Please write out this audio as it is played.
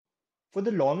For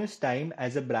the longest time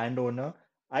as a brand owner,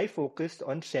 I focused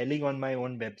on selling on my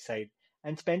own website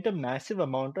and spent a massive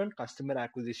amount on customer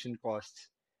acquisition costs.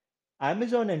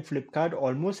 Amazon and Flipkart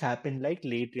almost happened like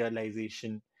late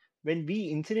realization when we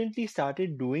incidentally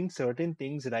started doing certain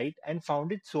things right and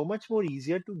found it so much more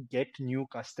easier to get new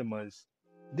customers.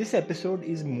 This episode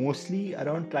is mostly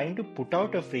around trying to put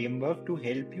out a framework to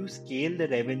help you scale the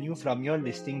revenue from your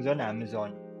listings on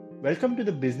Amazon. Welcome to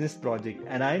the Business Project,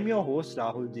 and I'm your host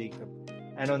Rahul Jacob.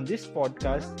 And on this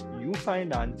podcast, you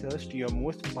find answers to your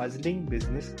most puzzling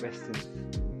business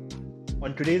questions.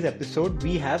 On today's episode,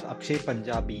 we have Akshay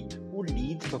Punjabi, who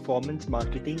leads performance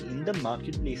marketing in the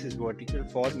marketplaces vertical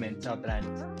for Mensa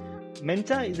brands.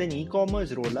 Mensa is an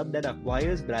e-commerce roll-up that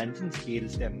acquires brands and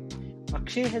scales them.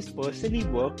 Akshay has personally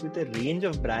worked with a range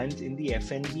of brands in the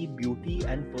F&B, beauty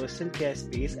and personal care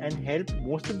space and helped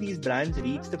most of these brands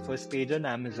reach the first page on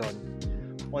Amazon.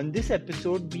 On this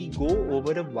episode, we go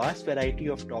over a vast variety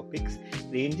of topics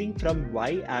ranging from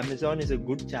why Amazon is a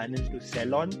good channel to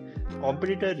sell on,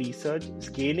 competitor research,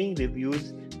 scaling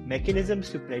reviews, mechanisms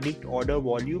to predict order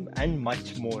volume, and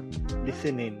much more.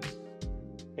 Listen in.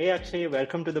 Hey Akshay,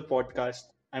 welcome to the podcast.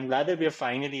 I'm glad that we are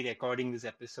finally recording this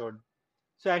episode.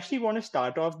 So I actually want to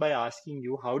start off by asking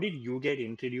you, how did you get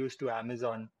introduced to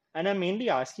Amazon? And I'm mainly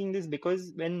asking this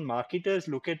because when marketers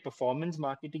look at performance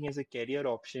marketing as a career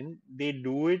option, they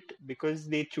do it because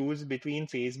they choose between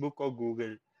Facebook or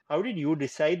Google. How did you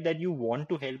decide that you want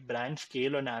to help brands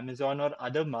scale on Amazon or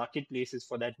other marketplaces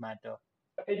for that matter?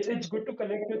 It's good to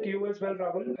connect with you as well,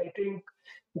 Rahul. I think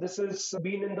this has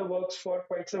been in the works for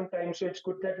quite some time, so it's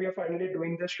good that we are finally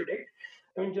doing this today.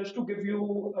 I mean, just to give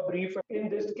you a brief, in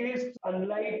this case,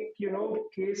 unlike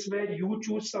case where you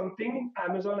choose something,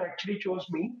 Amazon actually chose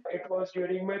me. It was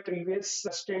during my previous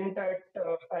stint at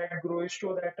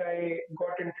Growisto that I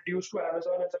got introduced to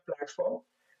Amazon as a platform.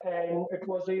 And it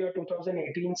was the year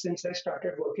 2018 since I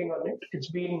started working on it.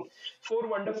 It's been 4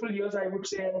 wonderful years, I would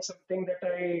say, and something that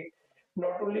I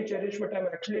not only cherish but I'm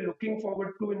actually looking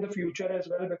forward to in the future as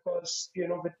well, because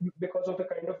because of the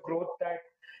kind of growth that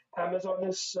Amazon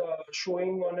is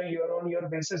showing on a year-on-year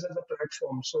basis as a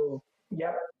platform. So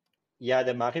yeah. Yeah,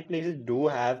 the marketplaces do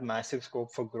have massive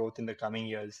scope for growth in the coming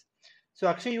years. So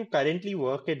Akshay, you currently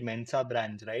work at Mensa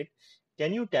Brands, right?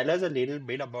 Can you tell us a little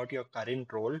bit about your current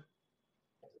role?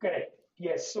 Correct.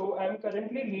 Yes. So I'm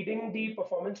currently leading the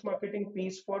performance marketing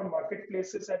piece for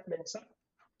marketplaces at Mensa.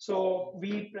 So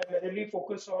we primarily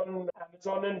focus on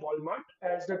Amazon and Walmart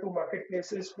as the two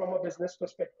marketplaces from a business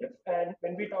perspective. And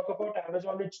when we talk about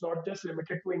Amazon, it's not just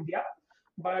limited to India,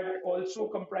 but also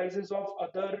comprises of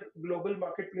other global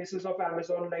marketplaces of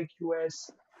Amazon like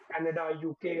US, Canada,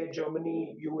 UK,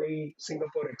 Germany, UAE,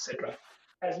 Singapore, etc.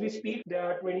 As we speak, there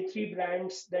are 23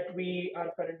 brands that we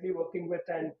are currently working with,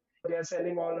 and they are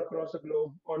selling all across the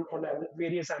globe on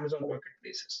various Amazon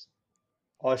marketplaces.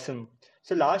 Awesome.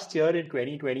 So last year in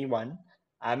 2021,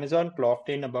 Amazon clocked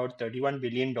in about $31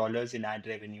 billion in ad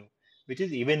revenue, which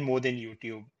is even more than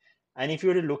YouTube. And if you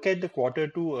were to look at the quarter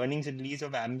two earnings release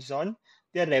of Amazon,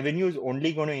 their revenue is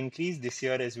only going to increase this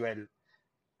year as well.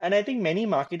 And I think many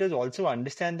marketers also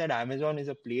understand that Amazon is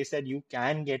a place that you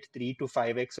can get 3 to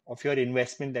 5x of your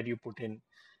investment that you put in.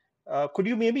 Could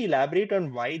you maybe elaborate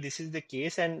on why this is the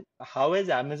case and how has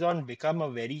Amazon become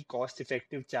a very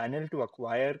cost-effective channel to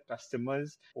acquire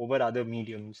customers over other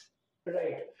mediums?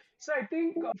 Right. So I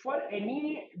think for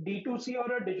any D2C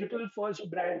or a digital first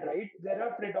brand, right, there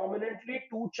are predominantly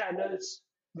two channels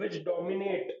which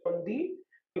dominate on the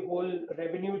whole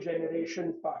revenue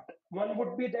generation part. One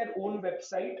would be their own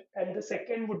website, and the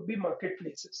second would be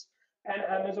marketplaces. And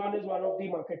Amazon is one of the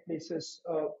marketplaces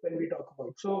when we talk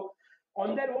about. So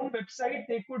on their own website,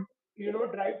 they could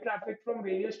drive traffic from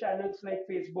various channels like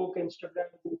Facebook, Instagram,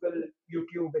 Google,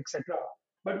 YouTube, etc.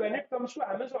 But when it comes to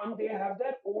Amazon, they have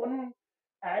their own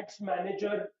ads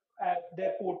manager at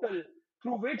their portal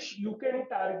through which you can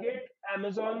target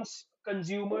Amazon's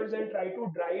consumers and try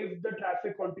to drive the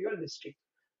traffic onto your listing,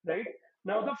 right?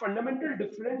 Now, the fundamental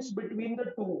difference between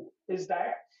the two is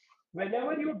that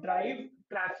whenever you drive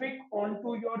traffic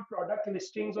onto your product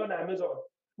listings on Amazon,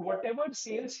 whatever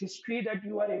sales history that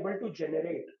you are able to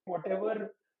generate,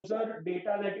 whatever user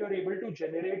data that you're able to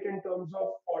generate in terms of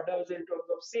orders, in terms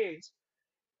of sales,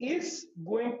 is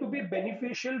going to be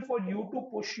beneficial for you to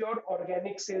push your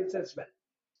organic sales as well.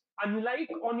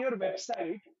 Unlike on your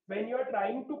website, when you're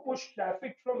trying to push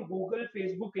traffic from Google,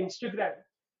 Facebook, Instagram,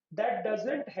 that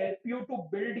doesn't help you to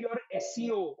build your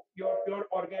SEO, your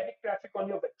organic traffic on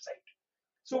your website.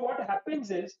 So what happens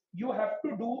is you have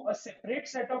to do a separate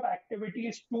set of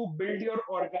activities to build your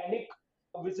organic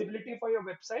visibility for your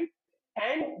website.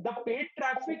 And the paid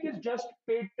traffic is just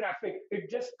paid traffic. It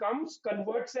just comes,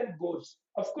 converts, and goes.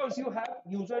 Of course, you have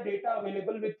user data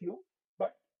available with you,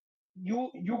 but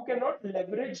you cannot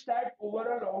leverage that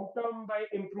over a long term by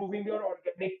improving your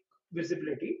organic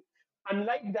visibility.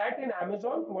 Unlike that, in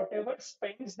Amazon, whatever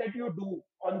spends that you do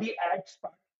on the ads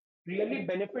part really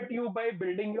benefit you by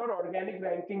building your organic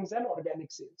rankings and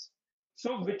organic sales.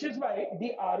 So which is why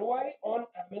the ROI on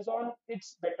Amazon,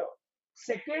 it's better.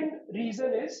 Second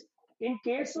reason is, in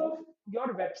case of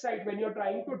your website, when you're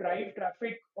trying to drive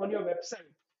traffic on your website,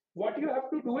 what you have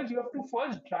to do is you have to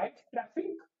first drive traffic,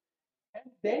 and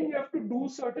then you have to do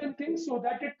certain things so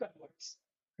that it converts,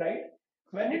 right?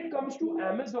 When it comes to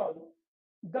Amazon,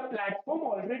 the platform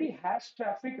already has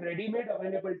traffic ready made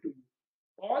available to you.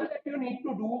 All that you need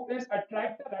to do is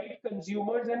attract the right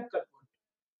consumers and convert.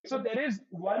 So there is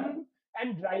one,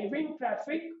 and driving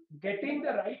traffic, getting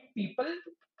the right people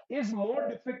is more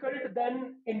difficult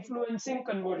than influencing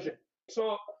conversion.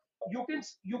 So you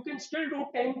can still do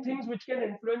 10 things which can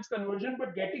influence conversion,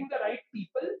 but getting the right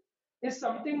people is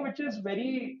something which is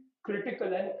very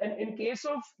critical. And in case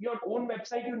of your own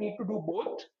website, you need to do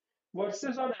both.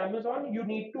 Versus on Amazon, you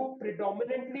need to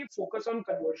predominantly focus on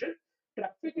conversion.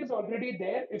 Traffic is already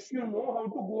there. If you know how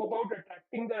to go about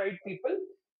attracting the right people,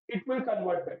 it will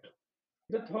convert better.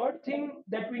 The third thing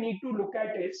that we need to look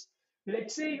at is,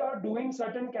 let's say you're doing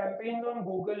certain campaigns on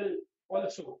Google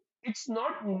also. It's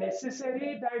not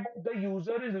necessary that the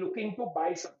user is looking to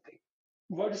buy something.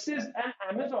 Versus an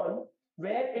Amazon,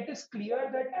 where it is clear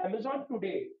that Amazon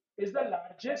today is the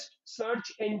largest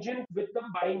search engine with the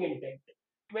buying intent.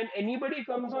 When anybody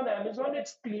comes on Amazon,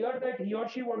 it's clear that he or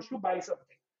she wants to buy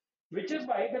something, which is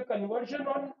why the conversion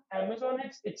on Amazon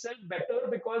is itself better,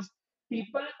 because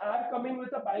people are coming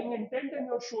with a buying intent and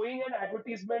you're showing an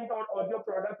advertisement or your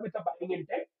product with a buying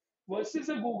intent, versus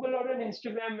a Google or an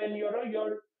Instagram when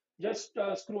you're just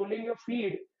scrolling your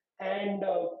feed, and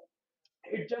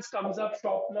it just comes up,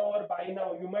 shop now or buy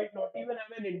now. You might not even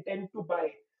have an intent to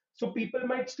buy. So people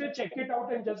might still check it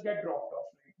out and just get dropped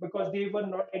off, right? Because they were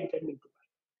not intending to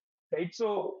buy, right?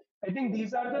 So I think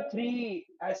these are the three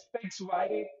aspects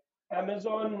why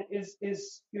Amazon is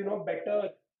better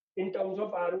in terms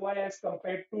of ROI as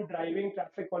compared to driving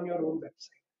traffic on your own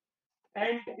website.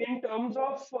 And in terms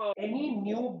of any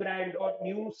new brand or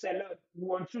new seller who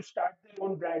wants to start their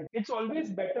own brand, it's always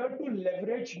better to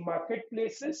leverage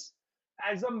marketplaces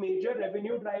as a major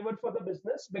revenue driver for the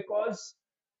business, because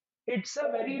it's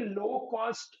a very low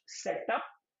cost setup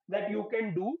that you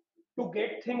can do to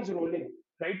get things rolling.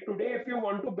 Right, today if you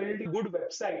want to build a good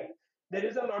website, there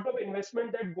is a lot of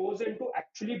investment that goes into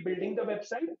actually building the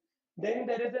website. Then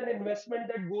there is an investment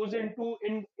that goes into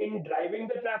in driving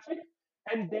the traffic,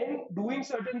 and then doing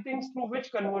certain things through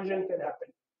which conversion can happen,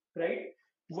 right?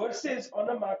 Versus on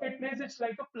a marketplace, it's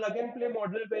like a plug and play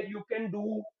model where you can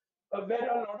do where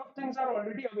a lot of things are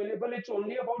already available. It's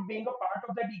only about being a part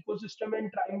of that ecosystem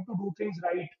and trying to do things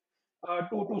right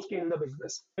to scale the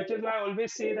business. Which is why I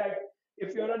always say that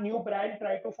if you're a new brand,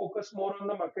 try to focus more on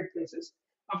the marketplaces.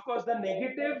 Of course, the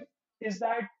negative is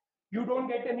that you don't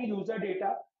get any user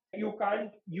data. You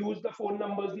can't use the phone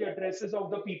numbers, the addresses of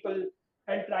the people,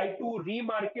 and try to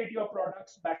remarket your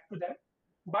products back to them.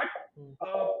 But Mm.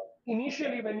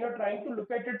 initially, when you're trying to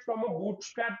look at it from a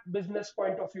bootstrap business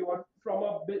point of view, or from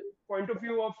a point of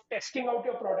view of testing out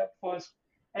your product first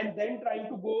and then trying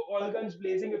to go all guns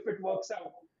blazing if it works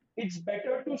out, it's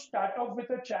better to start off with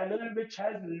a channel which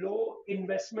has low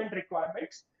investment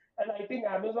requirements. And I think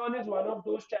Amazon is one of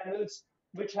those channels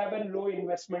which have a low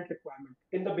investment requirement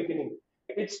in the beginning.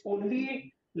 It's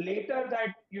only later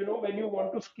that, when you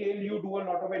want to scale, you do a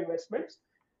lot of investments.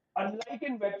 Unlike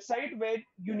in website where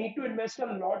you need to invest a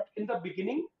lot in the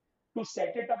beginning to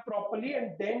set it up properly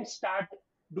and then start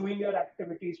doing your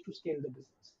activities to scale the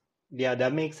business. Yeah,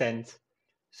 that makes sense.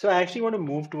 So I actually want to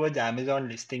move towards Amazon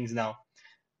listings now.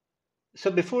 So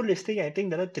before listing, I think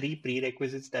there are three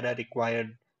prerequisites that are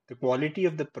required: the quality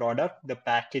of the product, the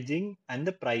packaging, and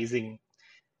the pricing.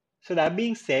 So that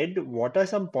being said, what are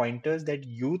some pointers that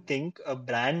you think a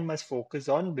brand must focus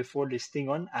on before listing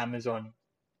on Amazon?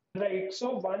 Right.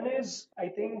 So one is, I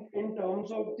think, in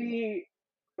terms of the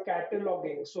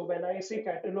cataloging. So when I say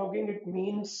cataloging, it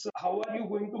means how are you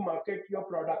going to market your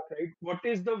product, right? What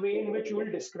is the way in which you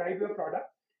will describe your product?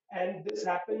 And this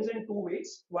happens in two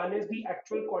ways. One is the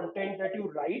actual content that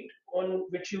you write, on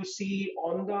which you see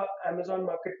on the Amazon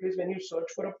marketplace when you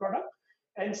search for a product.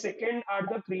 And second are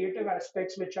the creative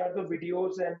aspects, which are the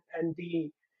videos and the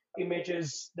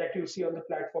images that you see on the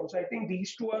platform. So I think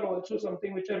these two are also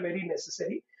something which are very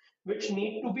necessary, which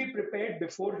need to be prepared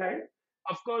beforehand.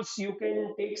 Of course, you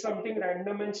can take something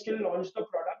random and still launch the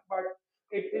product, but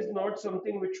it is not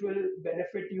something which will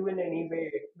benefit you in any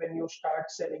way when you start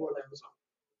selling on Amazon.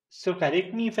 So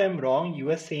correct me if I'm wrong, you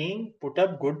were saying put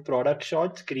up good product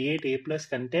shots, create A plus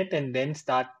content, and then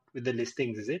start with the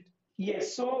listings, is it?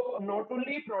 Yes, so not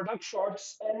only product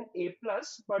shots and A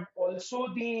plus, but also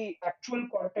the actual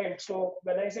content. So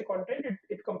when I say content,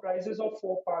 it comprises of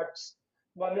four parts.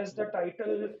 One is the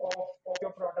title of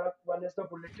your product, one is the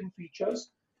bulletin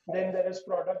features, then there is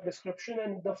product description,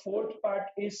 and the fourth part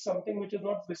is something which is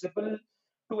not visible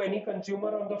to any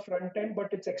consumer on the front end,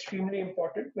 but it's extremely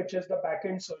important, which is the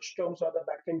backend search terms or the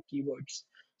backend keywords.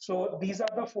 So these are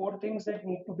the four things that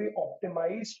need to be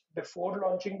optimized before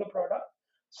launching the product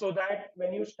so that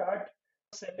when you start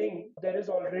selling, there is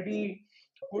already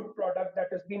a good product that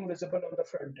has been visible on the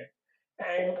front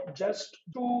end. And just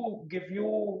to give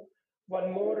you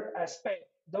one more aspect,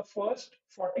 the first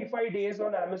 45 days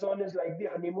on Amazon is like the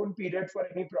honeymoon period for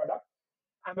any product.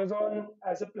 Amazon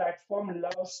as a platform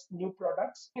loves new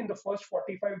products. In the first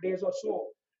 45 days or so,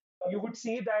 you would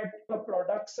see that the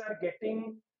products are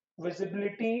getting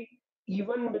visibility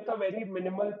even with a very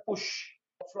minimal push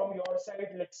from your side,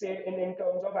 let's say in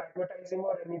terms of advertising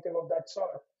or anything of that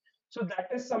sort. So that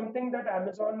is something that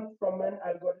Amazon, from an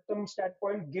algorithm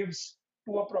standpoint, gives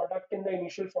to a product in the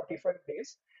initial 45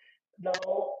 days. Now,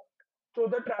 so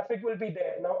the traffic will be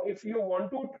there. Now, if you want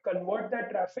to convert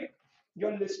that traffic,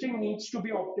 your listing needs to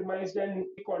be optimized, and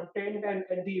the content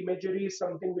and the imagery is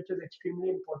something which is extremely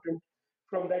important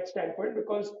from that standpoint,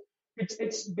 because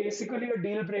it's basically a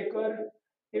deal breaker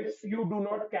if you do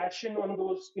not cash in on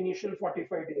those initial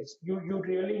 45 days. You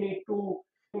really need to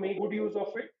make good use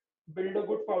of it, build a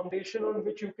good foundation on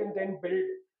which you can then build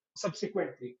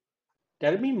subsequently.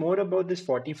 Tell me more about this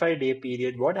 45-day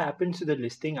period. What happens to the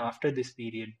listing after this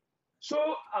period? So,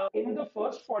 in the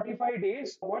first 45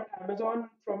 days, what Amazon,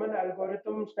 from an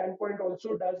algorithm standpoint,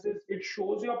 also does is it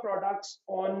shows your products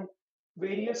on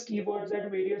various keywords at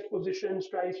various positions,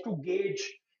 tries to gauge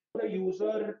the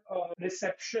user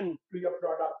reception to your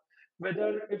product.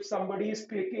 Whether if somebody is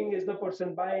clicking, is the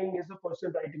person buying, is the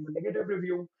person writing a negative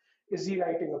review, is he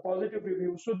writing a positive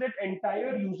review? So, that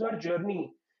entire user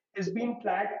journey is being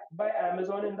tracked by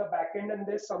Amazon in the backend, and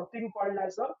there's something called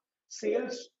as a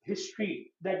sales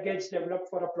history that gets developed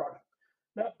for a product.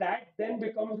 Now, that then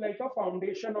becomes like a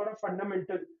foundation or a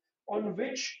fundamental on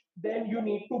which then you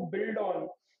need to build on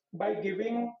by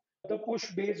giving the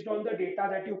push based on the data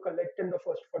that you collect in the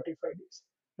first 45 days.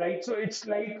 Right. So it's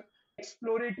like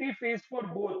exploratory phase for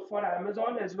both for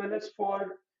Amazon as well as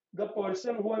for the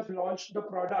person who has launched the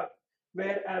product,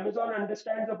 where Amazon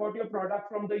understands about your product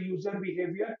from the user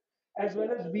behavior, as well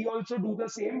as we also do the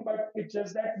same, but it's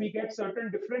just that we get certain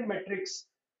different metrics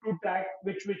to track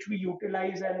which we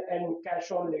utilize and cash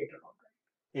on later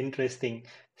on. Interesting.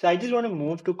 So I just want to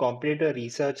move to competitor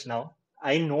research now.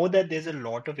 I know that there's a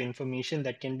lot of information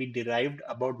that can be derived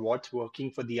about what's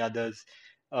working for the others,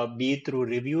 be it through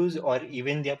reviews or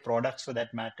even their products for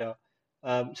that matter.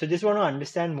 So just want to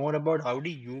understand more about how do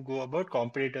you go about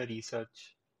competitor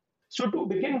research? So to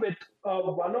begin with,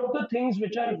 one of the things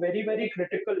which are very, very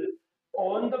critical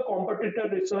on the competitor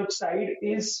research side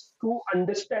is to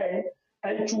understand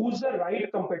and choose the right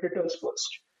competitors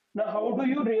first. Now, how do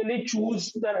you really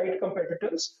choose the right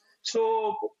competitors?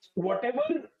 So whatever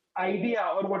idea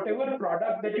or whatever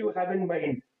product that you have in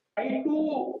mind, try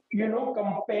to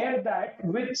compare that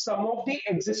with some of the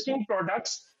existing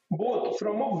products, both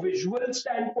from a visual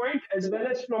standpoint as well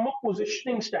as from a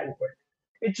positioning standpoint.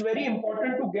 It's very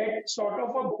important to get sort of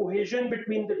a cohesion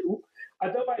between the two.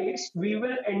 Otherwise, we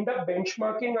will end up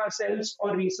benchmarking ourselves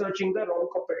or researching the wrong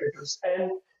competitors.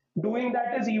 And doing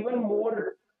that is even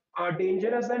more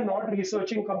dangerous than not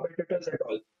researching competitors at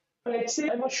all. Let's say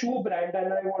I'm a shoe brand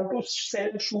and I want to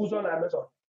sell shoes on Amazon.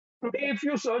 Today, if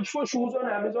you search for shoes on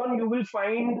Amazon, you will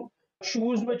find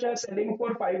shoes which are selling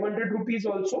for 500 rupees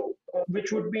also,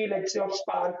 which would be, let's say, of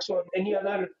Sparks or any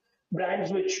other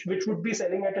brands which would be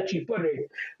selling at a cheaper rate.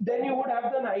 Then you would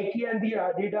have the Nike and the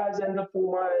Adidas and the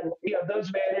Puma and the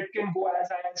others where it can go as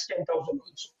high as 10,000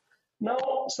 also. Now,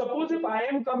 suppose if I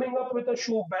am coming up with a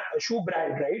shoe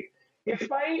brand, right? If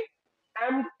I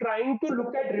am trying to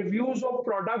look at reviews of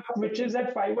product which is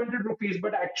at 500 rupees,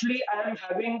 but actually I am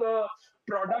having a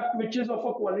product which is of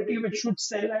a quality which should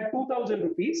sell at 2000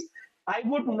 rupees, I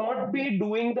would not be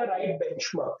doing the right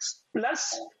benchmarks.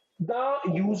 Plus, the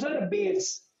user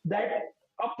base that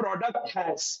a product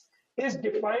has is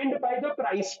defined by the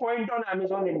price point on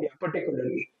Amazon India,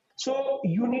 particularly. So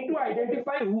you need to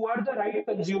identify who are the right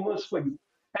consumers for you,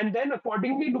 and then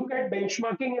accordingly look at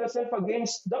benchmarking yourself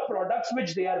against the products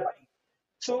which they are buying.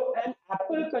 So an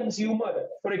Apple consumer,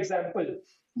 for example,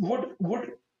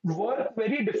 would work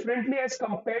very differently as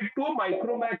compared to a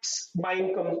Micromax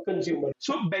buying consumer.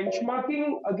 So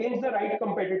benchmarking against the right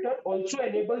competitor also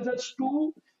enables us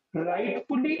to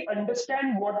rightfully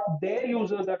understand what their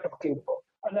users are talking about.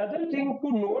 Another thing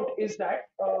to note is that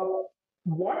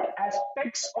what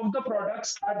aspects of the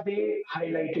products are they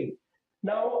highlighting?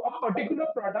 Now, a particular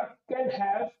product can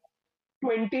have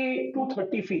 20 to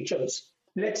 30 features.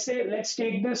 Let's say, let's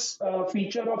take this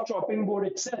feature of chopping board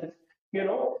itself.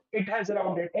 It has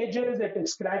rounded edges, it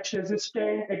is scratch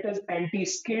resistant, it is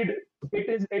anti-skid,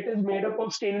 it is made up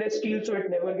of stainless steel so it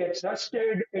never gets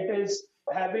rusted, it is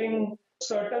having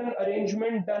certain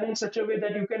arrangement done in such a way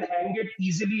that you can hang it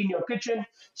easily in your kitchen.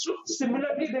 So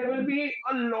similarly, there will be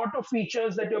a lot of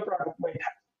features that your product might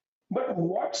have. But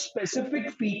what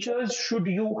specific features should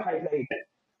you highlight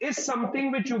is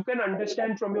something which you can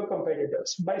understand from your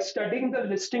competitors by studying the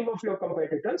listing of your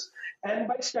competitors, and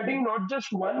by studying not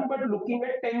just one but looking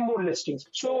at 10 more listings.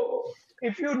 So,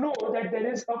 if you know that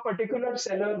there is a particular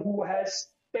seller who has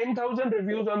 10,000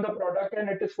 reviews on the product and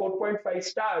it is 4.5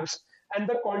 stars, and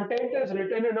the content is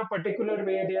written in a particular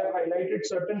way, they have highlighted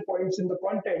certain points in the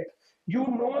content, you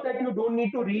know that you don't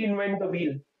need to reinvent the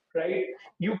wheel, right?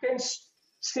 You can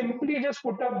simply just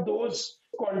put up those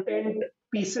content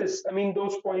pieces, I mean,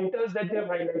 those pointers that they've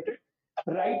highlighted,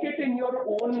 write it in your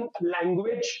own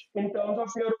language in terms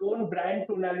of your own brand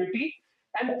tonality,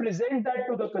 and present that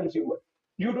to the consumer.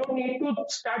 You don't need to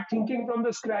start thinking from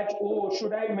the scratch, oh,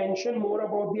 should I mention more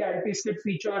about the anti skid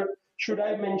feature? Should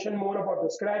I mention more about the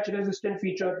scratch resistant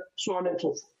feature? So on and so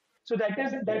forth. So that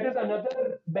is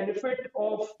another benefit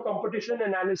of competition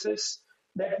analysis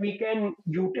that we can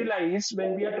utilize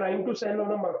when we are trying to sell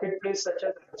on a marketplace such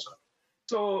as Amazon.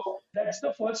 So that's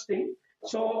the first thing.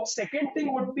 So second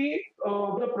thing would be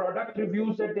the product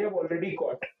reviews that they have already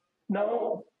got.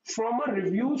 Now, from a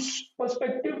reviews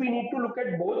perspective, we need to look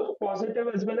at both positive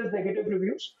as well as negative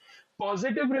reviews.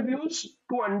 Positive reviews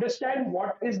to understand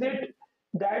what is it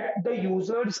that the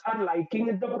users are liking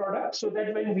in the product, so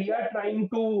that when we are trying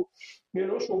to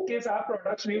showcase our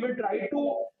products, we will try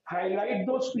to highlight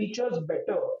those features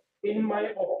better in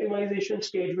my optimization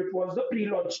stage, which was the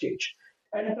pre-launch stage,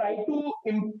 and try to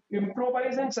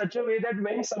improvise in such a way that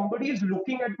when somebody is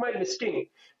looking at my listing,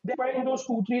 they find those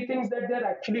two, three things that they're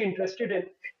actually interested in,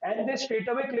 and they straight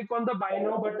away click on the buy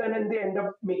now button and they end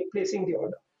up placing the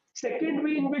order. Second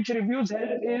way in which reviews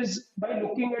help is by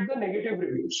looking at the negative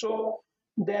reviews. So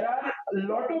there are a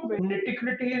lot of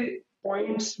nitty-gritty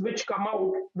points which come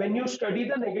out when you study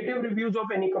the negative reviews of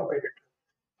any competitor.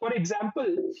 For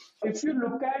example, if you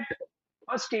look at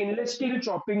a stainless steel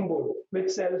chopping board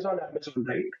which sells on Amazon,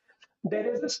 right?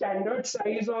 There is a standard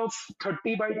size of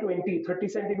 30 by 20, 30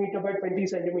 centimeter by 20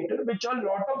 centimeter, which a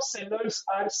lot of sellers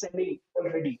are selling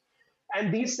already.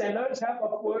 And these sellers have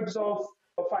upwards of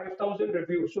 5,000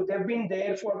 reviews. So they've been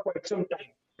there for quite some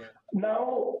time.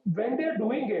 Now, when they're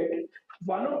doing it,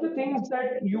 one of the things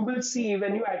that you will see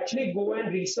when you actually go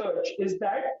and research is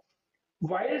that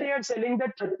while they are selling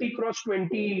that 30 cross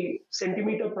 20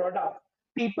 centimeter product,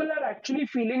 people are actually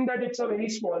feeling that it's a very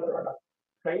small product,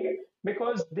 right?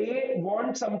 Because they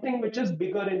want something which is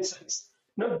bigger in size.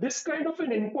 Now, this kind of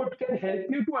an input can help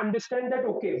you to understand that,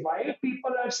 okay, while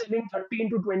people are selling 30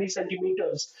 into 20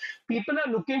 centimeters, people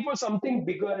are looking for something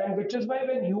bigger, and which is why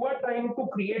when you are trying to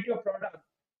create your product,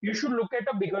 you should look at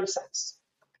a bigger size.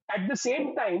 At the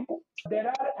same time, there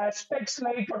are aspects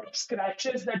like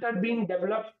scratches that are being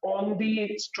developed on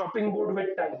the chopping board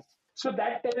with time. So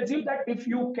that tells you that if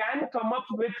you can come up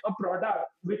with a product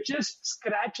which is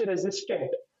scratch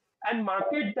resistant and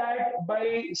market that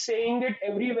by saying it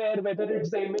everywhere, whether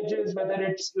it's the images, whether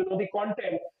it's the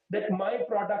content, that my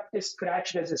product is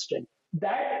scratch resistant,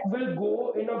 that will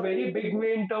go in a very big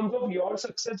way in terms of your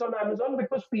success on Amazon,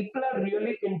 because people are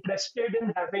really interested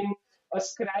in having a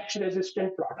scratch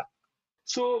resistant product.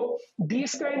 So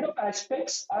these kind of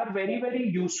aspects are very, very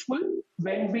useful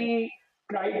when we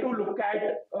try to look at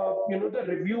the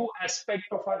review aspect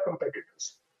of our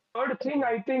competitors. Third thing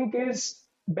I think is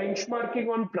benchmarking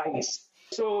on price.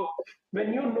 So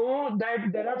when you know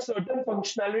that there are certain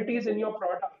functionalities in your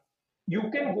product, you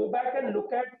can go back and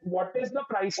look at what is the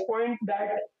price point that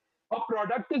a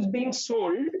product is being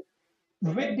sold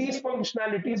with these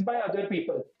functionalities by other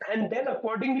people, and then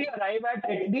accordingly arrive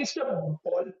at least a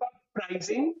ballpark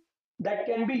pricing that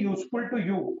can be useful to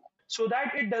you, so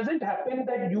that it doesn't happen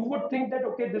that you would think that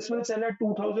okay, this will sell at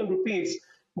 2000 rupees,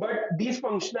 but these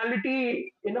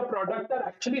functionality in a product are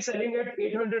actually selling at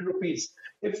 800 rupees.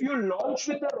 If you launch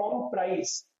with the wrong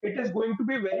price, it is going to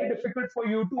be very difficult for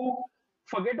you to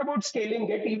forget about scaling,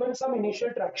 get even some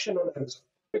initial traction on Amazon,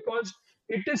 because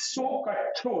it is so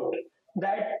cutthroat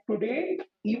that today,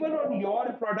 even on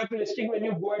your product listing, when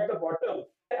you go at the bottom,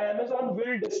 Amazon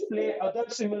will display other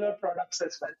similar products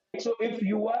as well. So if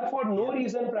you are for no Yeah.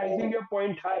 reason pricing your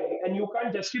point high and you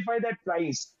can't justify that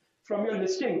price from your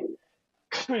listing,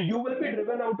 you will be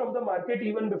driven out of the market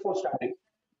even before starting.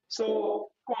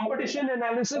 So competition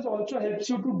analysis also helps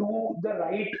you to do the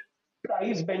right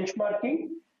price benchmarking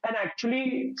and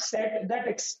actually set that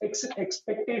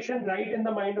expectation right in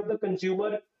the mind of the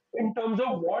consumer in terms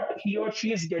of what he or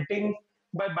she is getting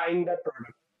by buying that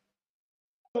product.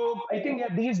 So I think,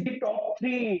 yeah, these the top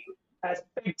three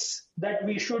aspects that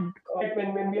we should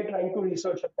when we are trying to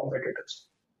research our competitors.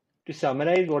 To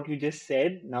summarize what you just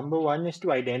said, number one is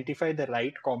to identify the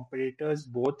right competitors,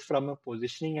 both from a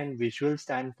positioning and visual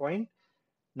standpoint.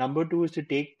 Number two is to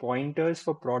take pointers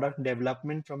for product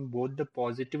development from both the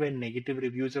positive and negative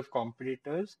reviews of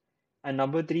competitors. And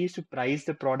number three is to price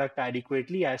the product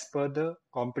adequately as per the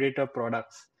competitor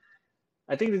products.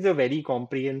 I think this is a very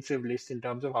comprehensive list in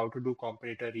terms of how to do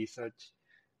competitor research.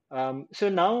 So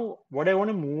now what I want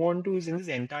to move on to is in this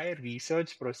entire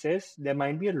research process, there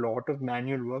might be a lot of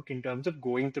manual work in terms of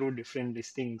going through different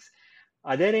listings.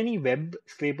 Are there any web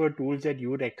scraper tools that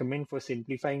you would recommend for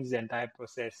simplifying this entire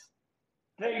process?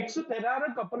 Right. So there are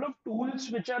a couple of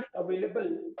tools which are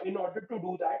available in order to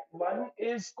do that. One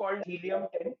is called Helium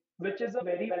 10, which is a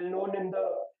very well known in the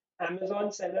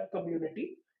Amazon seller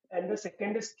community, and the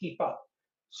second is Keepa.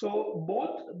 So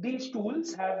both these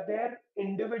tools have their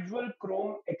individual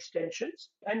Chrome extensions,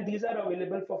 and these are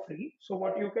available for free. So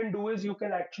what you can do is you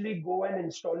can actually go and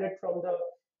install it from the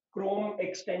Chrome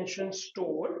extension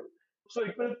store. So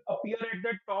it will appear at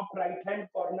the top right hand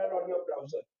corner on your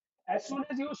browser. As soon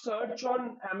as you search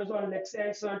on Amazon, let's say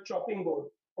I search chopping board,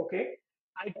 okay,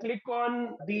 I click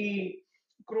on the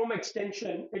Chrome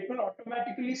extension, it will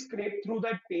automatically scrape through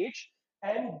that page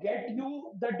and get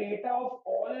you the data of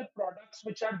all products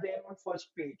which are there on first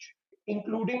page,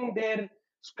 including their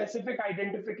specific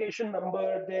identification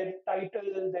number, their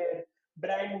title, their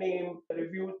brand name,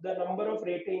 review, the number of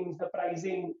ratings, the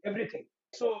pricing, everything.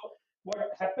 So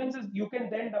what happens is you can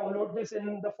then download this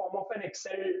in the form of an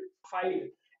Excel file,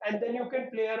 and then you can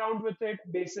play around with it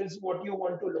basis what you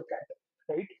want to look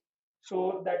at, right?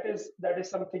 So that is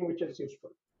something which is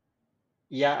useful.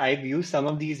 Yeah, I've used some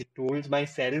of these tools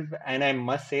myself, and I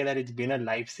must say that it's been a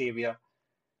lifesaver.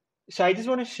 So I just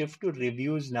want to shift to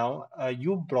reviews now.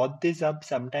 You brought this up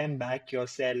sometime back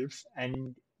yourself,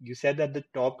 and you said that the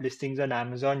top listings on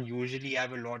Amazon usually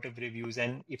have a lot of reviews.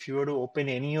 And if you were to open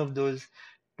any of those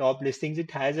top listings,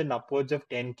 it has an upwards of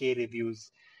 10K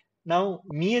reviews. Now,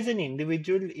 me as an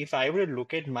individual, if I were to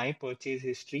look at my purchase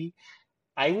history,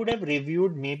 I would have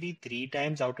reviewed maybe three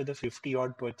times out of the 50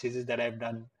 odd purchases that I've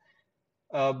done.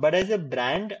 But as a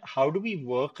brand, how do we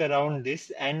work around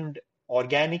this and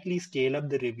organically scale up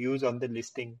the reviews on the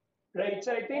listing? Right.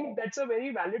 So I think that's a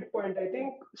very valid point. I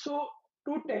think so.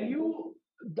 To tell you,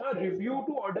 the review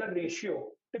to order ratio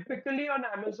typically on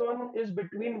Amazon is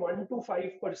between 1 to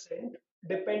 5%,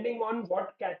 depending on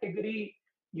what category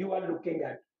you are looking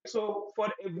at. So for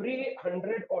every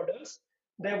 100 orders,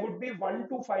 there would be 1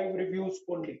 to 5 reviews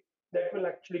only that will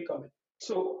actually come in.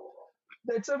 So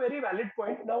that's a very valid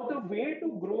point. Now, the way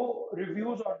to grow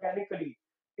reviews organically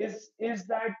is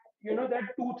that there are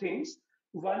two things.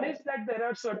 One is that there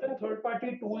are certain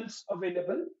third-party tools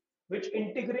available which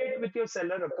integrate with your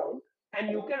seller account,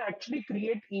 and you can actually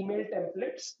create email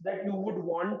templates that you would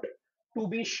want to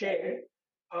be shared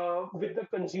with the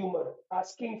consumer,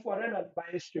 asking for an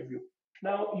unbiased review.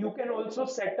 Now, you can also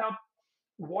set up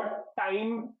what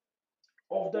time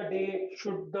of the day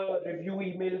should the review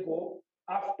email go,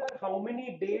 after how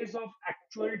many days of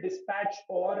actual dispatch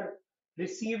or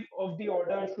receive of the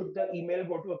order should the email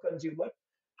go to a consumer,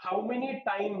 how many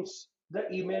times the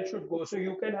email should go. So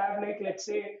you can have, like, let's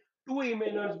say two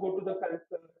emailers go to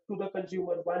the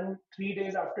consumer, one 3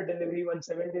 days after delivery, one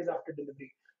 7 days after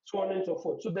delivery, so on and so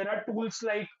forth. So there are tools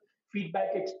like Feedback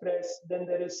Express, then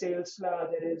there is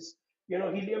Salesla, there is,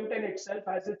 Helium 10 itself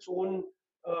has its own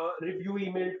review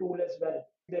email tool as well.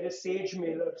 There is Sage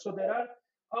Mailer. So there are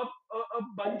a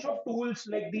bunch of tools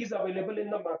like these available in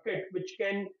the market which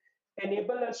can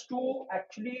enable us to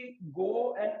actually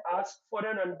go and ask for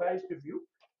an unbiased review,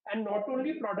 and not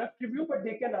only product review, but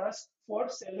they can ask for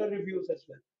seller reviews as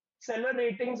well. Seller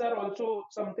ratings are also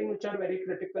something which are very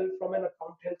critical from an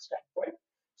account health standpoint.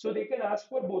 So they can ask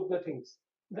for both the things.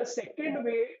 The second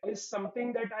way is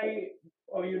something that I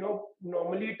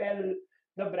normally tell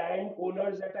the brand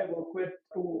owners that I work with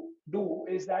to do,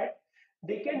 is that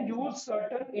they can use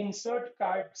certain insert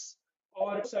cards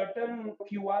or certain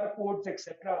QR codes,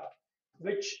 etc.,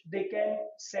 which they can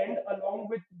send along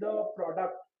with the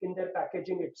product in their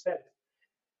packaging itself.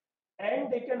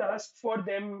 and they can ask for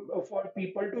them for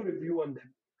people to review on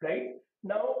them, right?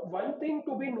 Now, one thing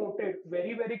to be noted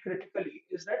very, very critically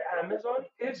is that Amazon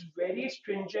is very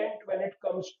stringent when it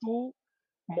comes to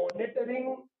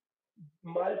monitoring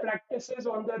malpractices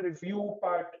on the review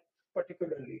part,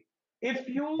 particularly. If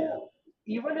Yeah. you,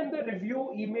 even in the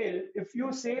review email, if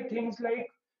you say things like,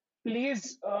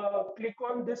 please click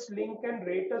on this link and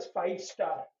rate us 5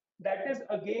 star, that is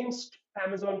against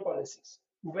Amazon policies.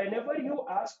 Whenever you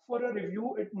ask for a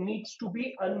review, it needs to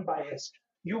be unbiased.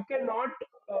 You cannot,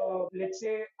 let's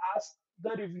say, ask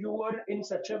the reviewer in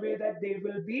such a way that they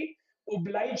will be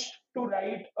obliged to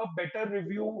write a better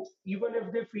review even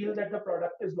if they feel that the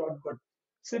product is not good.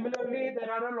 Similarly,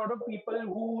 there are a lot of people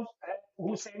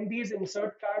who send these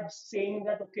insert cards saying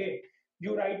that, okay,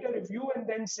 you write a review and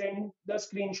then send the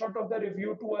screenshot of the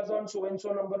review to us on so and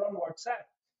so number on WhatsApp,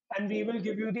 and we will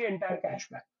give you the entire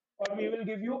cashback, or we will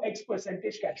give you X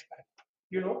percentage cashback.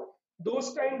 You know,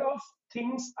 those kind of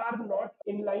things are not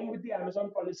in line with the Amazon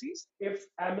policies. If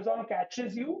Amazon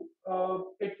catches you,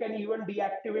 it can even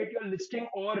deactivate your listing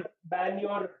or ban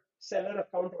your seller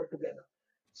account altogether.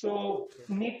 So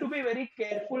Okay. need to be very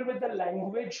careful with the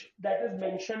language that is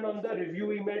mentioned on the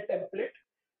review email template.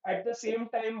 At the same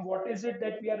time, what is it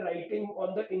that we are writing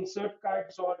on the insert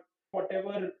cards or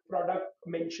whatever product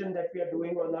mention that we are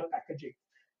doing on our packaging?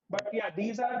 But yeah,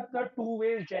 these are the two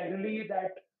ways generally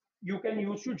that you can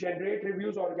use to generate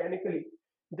reviews organically.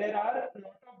 There are a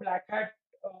lot of black hat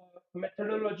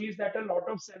methodologies that a lot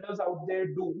of sellers out there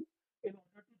do in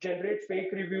order to generate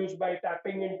fake reviews by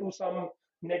tapping into some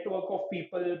network of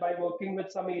people, by working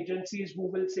with some agencies who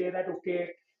will say that,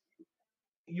 okay,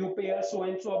 you pay us so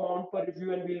and so amount per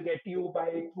review and we'll get you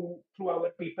by through our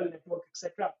people network,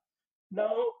 etc.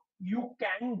 Now, you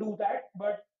can do that,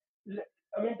 but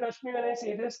I mean, trust me when I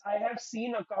say this, I have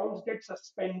seen accounts get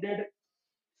suspended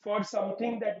for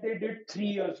something that they did 3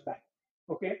 years back.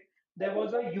 Okay. There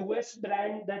was a US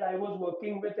brand that I was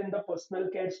working with in the personal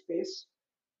care space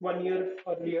 1 year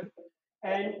earlier,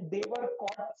 and they were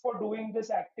caught for doing this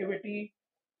activity,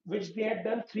 which they had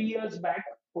done 3 years back.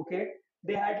 Okay.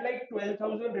 They had like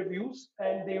 12,000 reviews,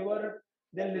 and their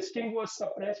listing was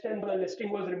suppressed and the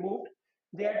listing was removed.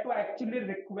 They had to actually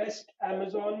request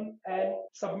Amazon and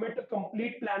submit a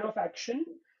complete plan of action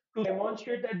to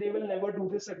demonstrate that they will never do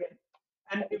this again.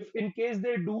 And if in case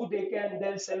they do,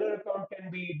 their seller account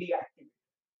can be deactivated,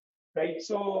 right?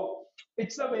 So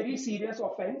it's a very serious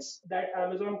offense that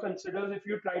Amazon considers if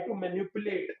you try to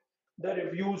manipulate the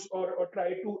reviews or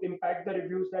try to impact the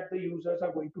reviews that the users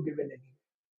are going to give in any way.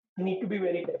 You need to be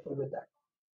very careful with that.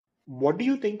 What do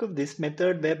you think of this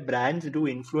method where brands do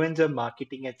influencer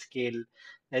marketing at scale?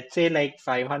 Let's say like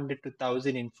 500 to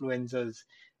 1,000 influencers.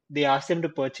 They ask them to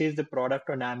purchase the product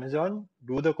on Amazon,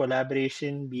 do the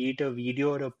collaboration, be it a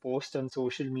video or a post on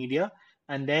social media,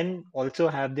 and then also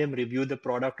have them review the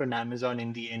product on Amazon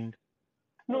in the end.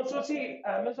 No, so see,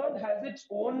 Amazon has its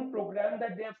own program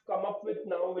that they have come up with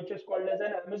now, which is called as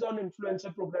an Amazon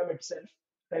influencer program itself,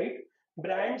 right?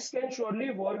 Brands can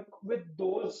surely work with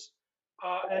those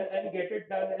and get it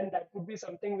done, and that would be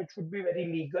something which would be very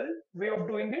legal way of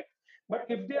doing it. But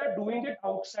if they are doing it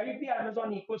outside the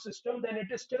Amazon ecosystem, then it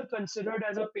is still considered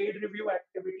as a paid review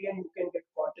activity, and you can get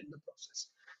caught in the process.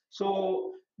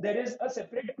 So there is a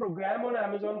separate program on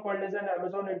Amazon called as an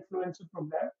Amazon influencer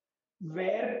program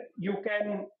where you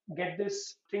can get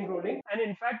this thing rolling. And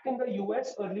in fact, in the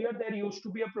US, earlier there used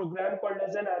to be a program called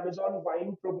as an Amazon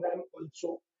Wine program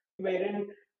also, wherein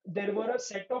there were a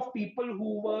set of people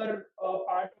who were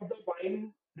part of the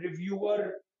wine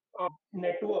reviewer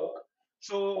network.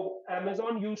 So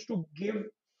Amazon used to give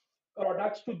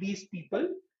products to these people,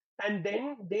 and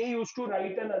then they used to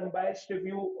write an unbiased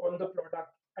review on the product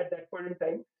at that point in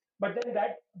time. But then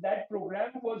that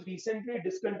program was recently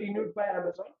discontinued by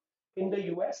Amazon in the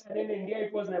US, and in India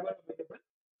it was never available.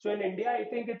 So in India, I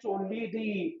think it's only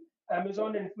the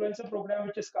Amazon influencer program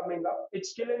which is coming up.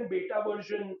 It's still in beta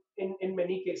version in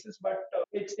many cases, but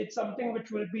it's something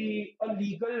which will be a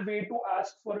legal way to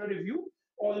ask for a review.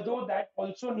 Although that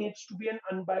also needs to be an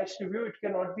unbiased review, it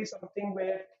cannot be something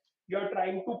where you're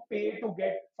trying to pay to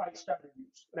get 5 star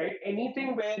reviews, right?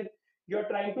 Anything where you're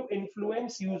trying to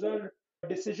influence user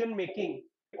decision making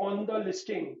on the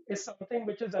listing is something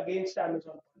which is against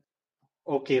Amazon.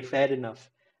 Okay, fair enough.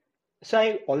 So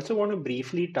I also want to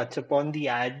briefly touch upon the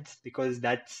ads because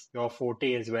that's your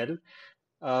forte as well.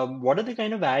 What are the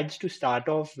kind of ads to start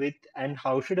off with, and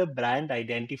how should a brand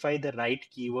identify the right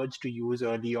keywords to use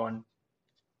early on?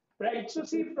 Right. So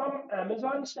see, from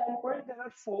Amazon standpoint, there are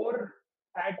four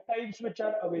ad types which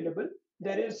are available.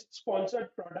 There is sponsored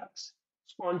products,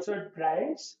 sponsored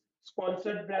brands,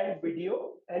 sponsored brand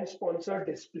video, and sponsored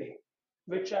display.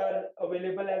 which are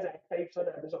available as ad types on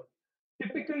Amazon.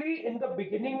 Typically, in the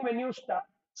beginning, when you start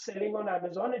selling on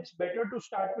Amazon, it's better to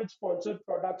start with sponsored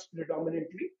products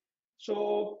predominantly. So,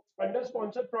 under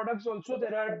sponsored products, also,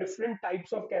 there are different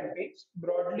types of campaigns.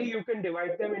 Broadly, you can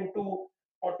divide them into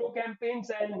auto campaigns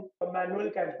and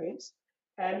manual campaigns.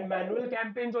 And manual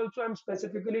campaigns, also, I'm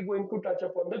specifically going to touch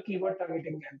upon the keyword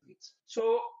targeting campaigns.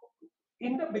 So,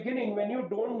 in the beginning, when you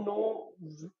don't know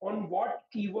on what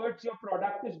keywords your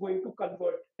product is going to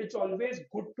convert, it's always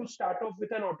good to start off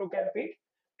with an auto campaign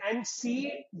and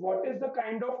see what is the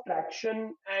kind of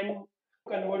traction and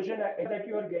conversion that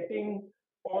you are getting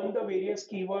on the various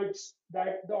keywords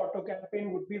that the auto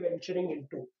campaign would be venturing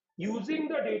into. Using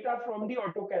the data from the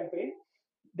auto campaign,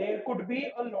 there could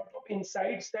be a lot of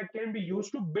insights that can be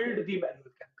used to build the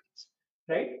manual campaigns,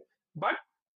 right? But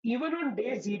even on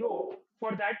day zero,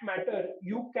 for that matter,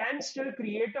 you can still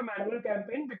create a manual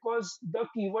campaign because the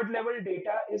keyword level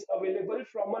data is available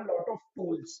from a lot of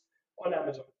tools on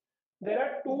Amazon. There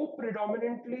are two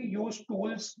predominantly used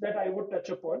tools that I would touch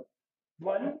upon.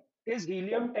 One is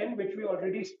Helium 10, which we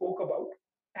already spoke about,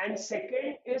 and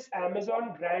second is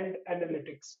Amazon Brand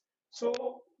Analytics.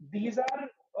 So these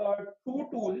are two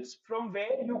tools from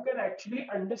where you can actually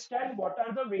understand what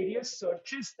are the various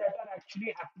searches that are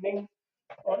actually happening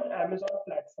on Amazon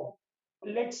platform.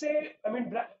 Let's say, I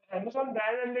mean, Amazon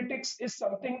Brand Analytics is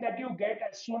something that you get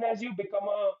as soon as you become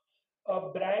a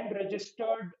brand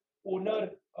registered owner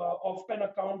of an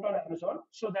account on Amazon.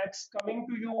 So that's coming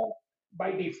to you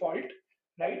by default,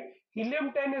 right?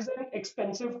 Helium 10 is an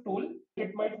expensive tool.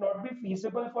 It might not be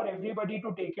feasible for everybody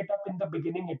to take it up in the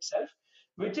beginning itself,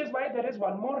 which is why there is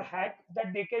one more hack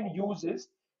that they can use is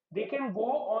they can go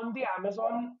on the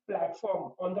Amazon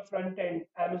platform on the front end,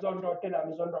 Amazon.in,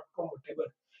 Amazon.com, whatever.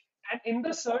 And in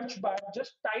the search bar,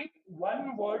 just type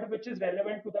one word which is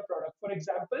relevant to the product. For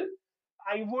example,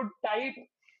 I would type,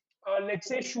 let's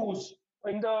say, shoes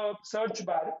in the search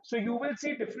bar. So you will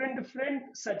see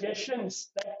different suggestions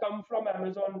that come from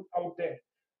Amazon out there,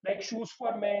 like shoes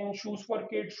for men, shoes for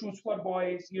kids, shoes for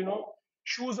boys.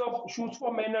 Shoes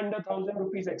for men under 1,000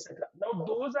 rupees, etc. Now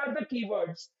those are the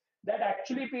keywords that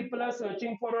actually people are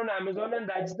searching for on Amazon, and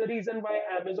that's the reason why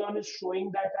Amazon is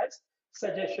showing that as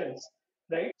suggestions,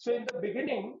 right? So in the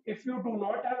beginning, if you do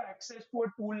not have access to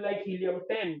a tool like Helium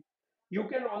 10, you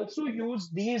can also use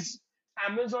these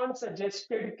Amazon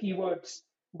suggested keywords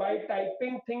by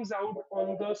typing things out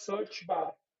on the search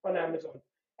bar on Amazon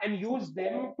and use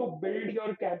them to build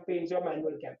your campaigns, your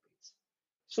manual campaigns.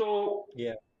 So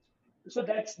Yeah. so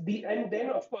that's the, and then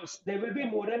of course there will be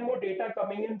more and more data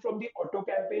coming in from the auto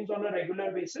campaigns on a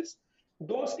regular basis.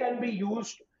 Those can be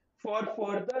used for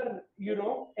further,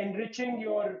 enriching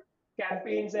your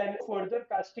campaigns and further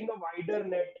casting a wider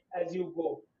net as you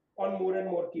go on more and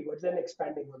more keywords and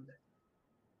expanding on them.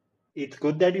 It's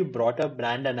good that you brought up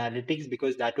brand analytics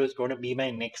because that was going to be my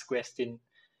next question.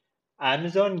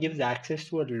 Amazon gives access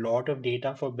to a lot of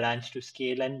data for brands to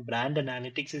scale, and brand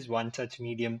analytics is one such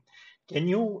medium. Can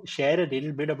you share a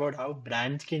little bit about how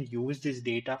brands can use this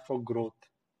data for growth?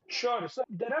 Sure. So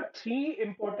there are three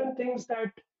important things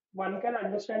that one can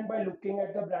understand by looking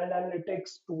at the brand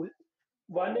analytics tool.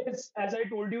 One is, as I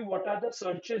told you, what are the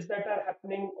searches that are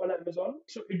happening on Amazon.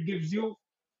 So it gives you,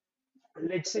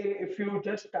 let's say, if you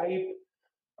just type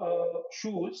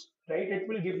shoes, right, it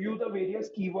will give you the various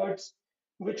keywords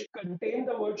which contain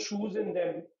the word shoes in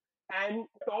them and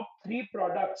top three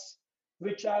products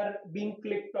which are being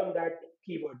clicked on that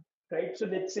keyword, right? So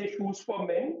let's say shoes for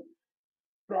men,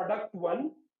 product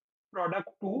one, product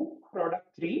two, product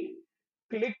three,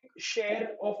 click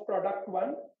share of product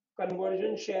one,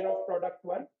 conversion share of product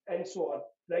one, and so on,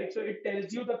 right? So it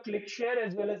tells you the click share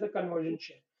as well as the conversion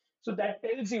share. So that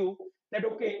tells you that,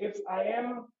 okay, if I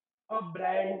am a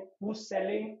brand who's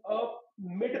selling a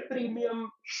mid premium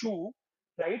shoe,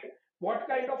 right? What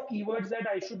kind of keywords that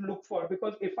I should look for?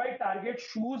 Because if I target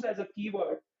shoes as a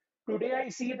keyword, today I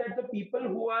see that the people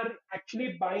who are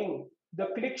actually buying, the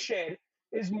click share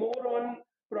is more on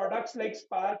products like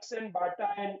Sparks and Bata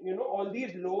and all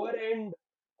these lower end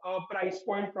price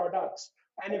point products.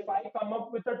 And if I come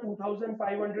up with a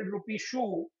 2,500 rupee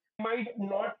shoe, might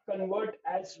not convert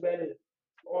as well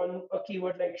on a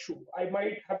keyword like shoe. I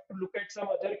might have to look at some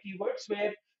other keywords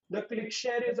where the click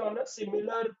share is on a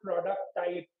similar product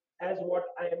type as what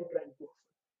I am trying to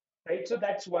offer, right? So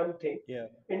that's one thing Yeah.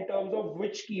 in terms of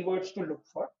which keywords to look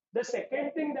for. The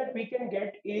second thing that we can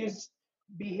get is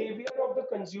behavior of the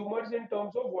consumers in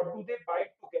terms of what do they buy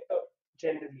together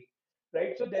generally,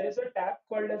 right? So there is a tab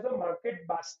called as a market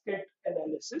basket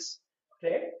analysis,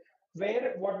 right?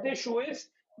 Where what they show is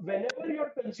whenever your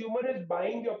consumer is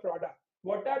buying your product,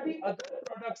 what are the other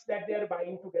products that they are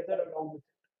buying together along with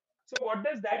it. So what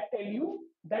does that tell you?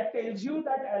 That tells you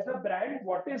that as a brand,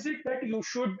 what is it that you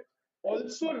should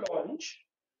also launch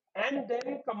and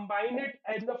then combine it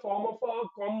in the form of a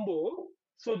combo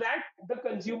so that the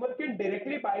consumer can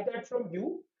directly buy that from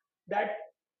you. That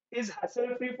is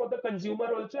hassle free for the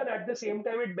consumer also, and at the same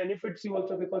time, it benefits you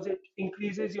also because it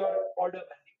increases your order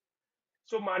value.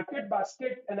 So market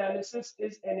basket analysis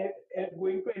is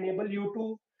going to enable you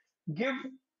to give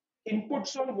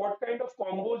inputs on what kind of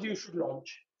combos you should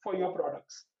launch for your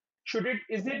products.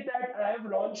 Is it that I have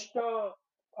launched a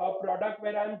product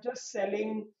where I'm just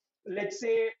selling, let's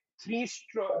say,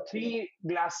 three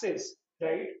glasses,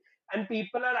 right? And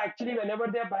people are actually, whenever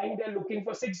they're buying, they're looking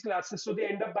for six glasses, so they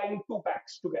end up buying two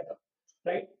packs together,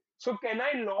 right? So can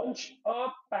I launch a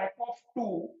pack of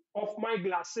two of my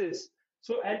glasses,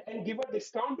 and give a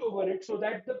discount over it so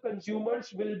that the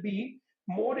consumers will be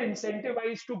more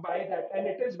incentivized to buy that, and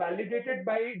it is validated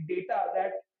by data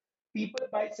that people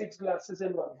buy six glasses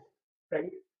in 1 go,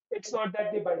 right? It's not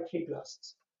that they buy three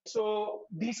glasses. So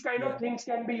these kind of Yeah. things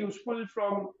can be useful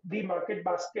from the market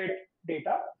basket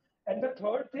data. And the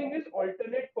third thing is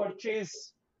alternate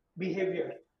purchase behavior.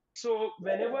 So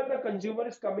whenever the consumer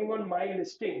is coming on my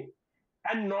listing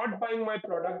and not buying my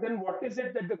product, then what is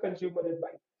it that the consumer is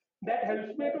buying? That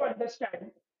helps me to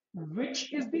understand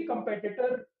which is the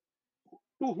competitor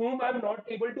to whom I'm not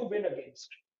able to win against.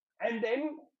 And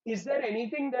then, is there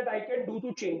anything that I can do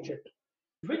to change it?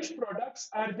 Which products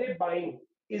are they buying?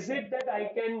 Is it that I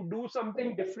can do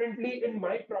something differently in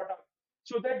my product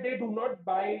so that they do not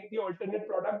buy the alternate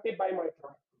product, they buy my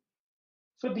product?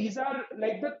 So these are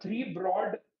like the three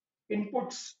broad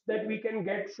inputs that we can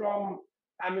get from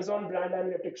Amazon Brand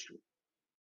Analytics tool.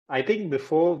 I think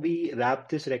before we wrap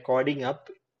this recording up,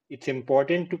 it's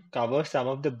important to cover some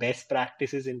of the best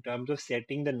practices in terms of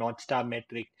setting the North Star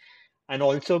metric and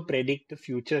also predict the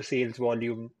future sales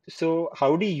volume. So,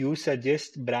 how do you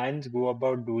suggest brands go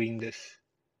about doing this?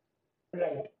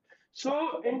 Right.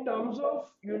 So in terms of,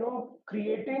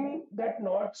 creating that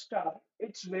North Star,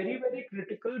 it's very, very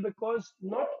critical because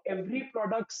not every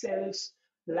product sells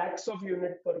lakhs of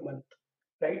unit per month,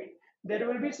 right? There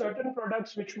will be certain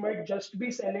products which might just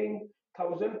be selling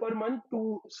 1,000 per month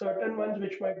to certain ones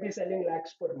which might be selling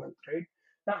lakhs per month, right?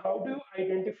 Now, how do you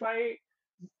identify,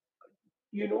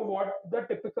 what the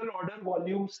typical order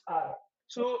volumes are?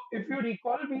 So if you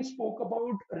recall, we spoke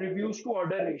about reviews to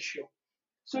order ratio.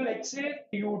 So let's say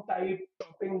you type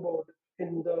chopping board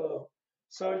in the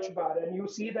search bar and you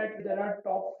see that there are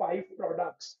top five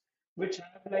products which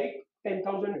have like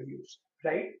 10,000 reviews,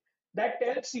 right? That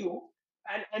tells you,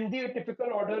 and the typical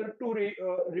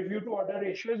review to order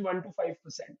ratio is 1 to 5%.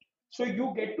 So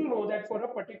you get to know that for a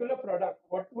particular product,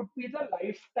 what would be the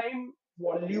lifetime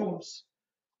volumes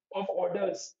of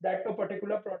orders that a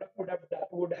particular product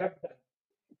would have done.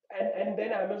 And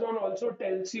then Amazon also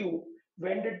tells you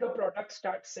when did the product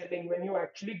start selling. When you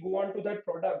actually go on to that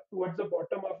product towards the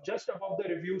bottom of just above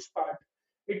the reviews part,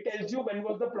 it tells you when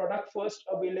was the product first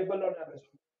available on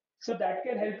Amazon. So that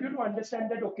can help you to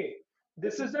understand that, okay,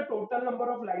 this is the total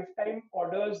number of lifetime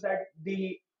orders that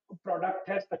the product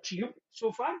has achieved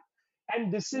so far,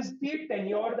 and this is the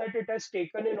tenure that it has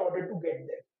taken in order to get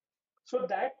there. So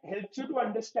that helps you to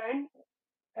understand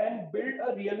and build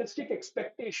a realistic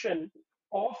expectation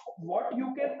of what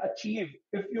you can achieve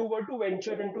if you were to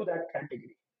venture into that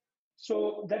category.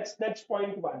 So that's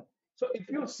point one. So if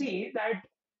you see that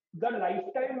the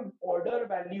lifetime order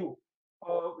value,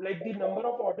 like the number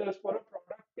of orders for a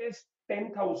product is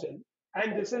 10,000,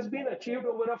 and this has been achieved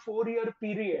over a 4 year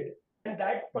period, and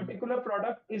that Mm. particular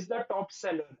product is the top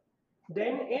seller,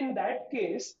 then in that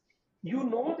case, you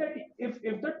know that if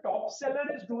the top seller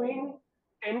is doing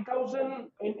 10,000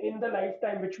 in the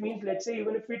lifetime, which means, let's say,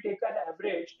 even if we take an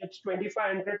average, it's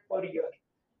 2,500 per year.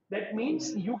 That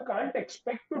means you can't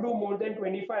expect to do more than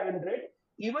 2,500,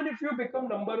 even if you become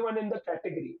number one in the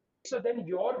category. So then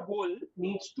your goal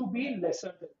needs to be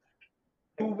lesser than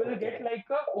that. You will get Okay. like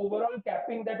a overall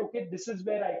capping that, okay, this is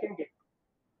where I can get,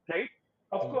 right?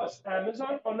 Of Mm. course,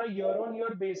 Amazon on a year on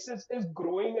year basis is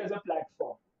growing as a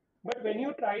platform. But when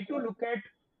you try to look at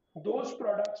those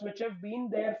products which have been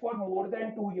there for more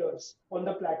than 2 years on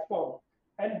the platform,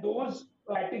 and those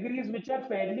categories which are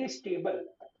fairly stable,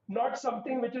 not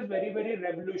something which is very, very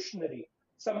revolutionary,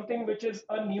 something which is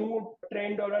a new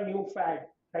trend or a new fad,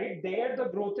 right? There, the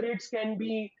growth rates can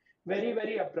be very,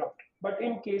 very abrupt. But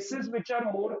in cases which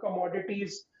are more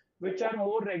commodities, which are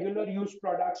more regular use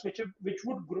products, which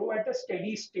would grow at a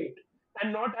steady state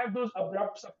and not have those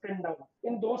abrupt up and down.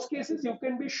 In those cases, you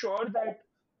can be sure that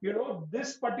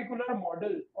this particular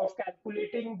model of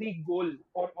calculating the goal,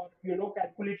 or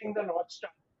calculating the North Star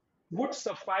would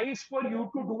suffice for you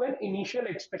to do an initial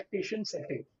expectation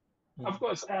setting. Of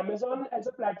course, Amazon as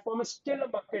a platform is still a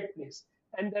marketplace,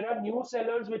 and there are new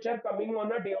sellers which are coming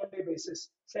on a day-on-day basis,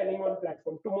 selling on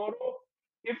platform. Tomorrow,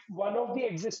 if one of the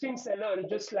existing sellers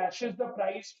just slashes the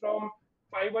price from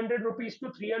 500 rupees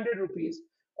to 300 rupees,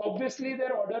 obviously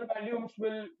their order volumes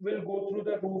will go through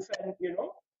the roof, and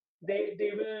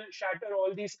they will shatter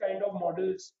all these kind of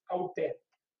models out there.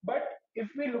 But if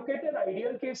we look at an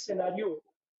ideal case scenario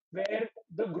where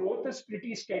the growth is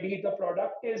pretty steady, the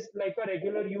product is like a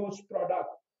regular use product,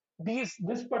 this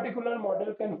particular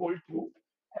model can hold through.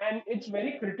 And it's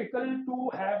very critical to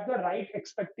have the right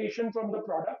expectation from the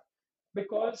product,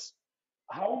 because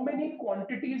how many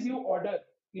quantities you order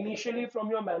initially from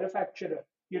your manufacturer,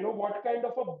 what kind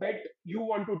of a bet you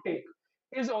want to take,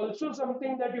 is also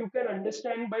something that you can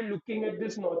understand by looking at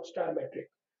this North Star metric,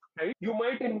 right? You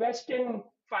might invest in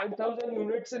 5,000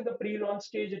 units in the pre-launch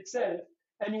stage itself,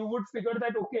 and you would figure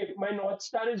that, okay, my North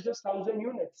Star is just 1,000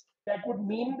 units. That would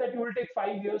mean that you will take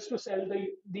 5 years to sell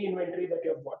the inventory that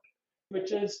you have bought,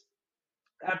 which is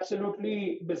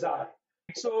absolutely bizarre.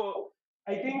 So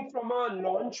I think from a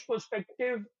launch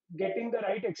perspective, getting the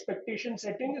right expectation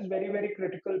setting is very, very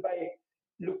critical by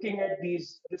looking at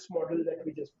this model that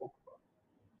we just spoke about.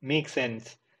 Makes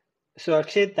sense. So,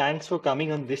 Akshay, thanks for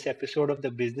coming on this episode of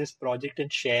the Business Project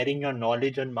and sharing your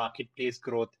knowledge on marketplace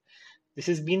growth. This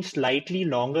has been slightly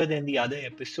longer than the other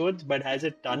episodes, but has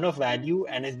a ton of value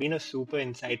and has been a super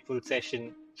insightful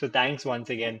session. So, thanks once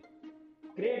again.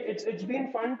 Great. It's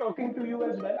been fun talking to you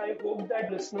as well. I hope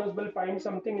that listeners will find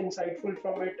something insightful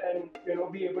from it, and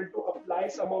be able to apply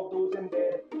some of those in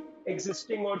their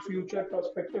existing or future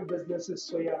prospective businesses.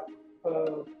 So yeah,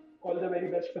 all the very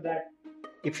best for that.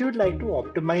 If you'd like to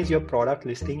optimize your product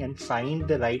listing and find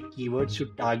the right keywords to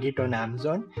target on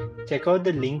Amazon, check out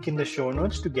the link in the show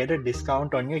notes to get a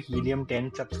discount on your Helium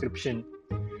 10 subscription.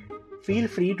 Feel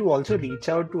free to also reach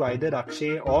out to either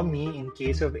Akshay or me in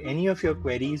case of any of your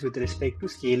queries with respect to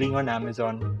scaling on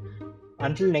Amazon.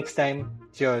 Until next time,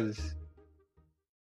 cheers.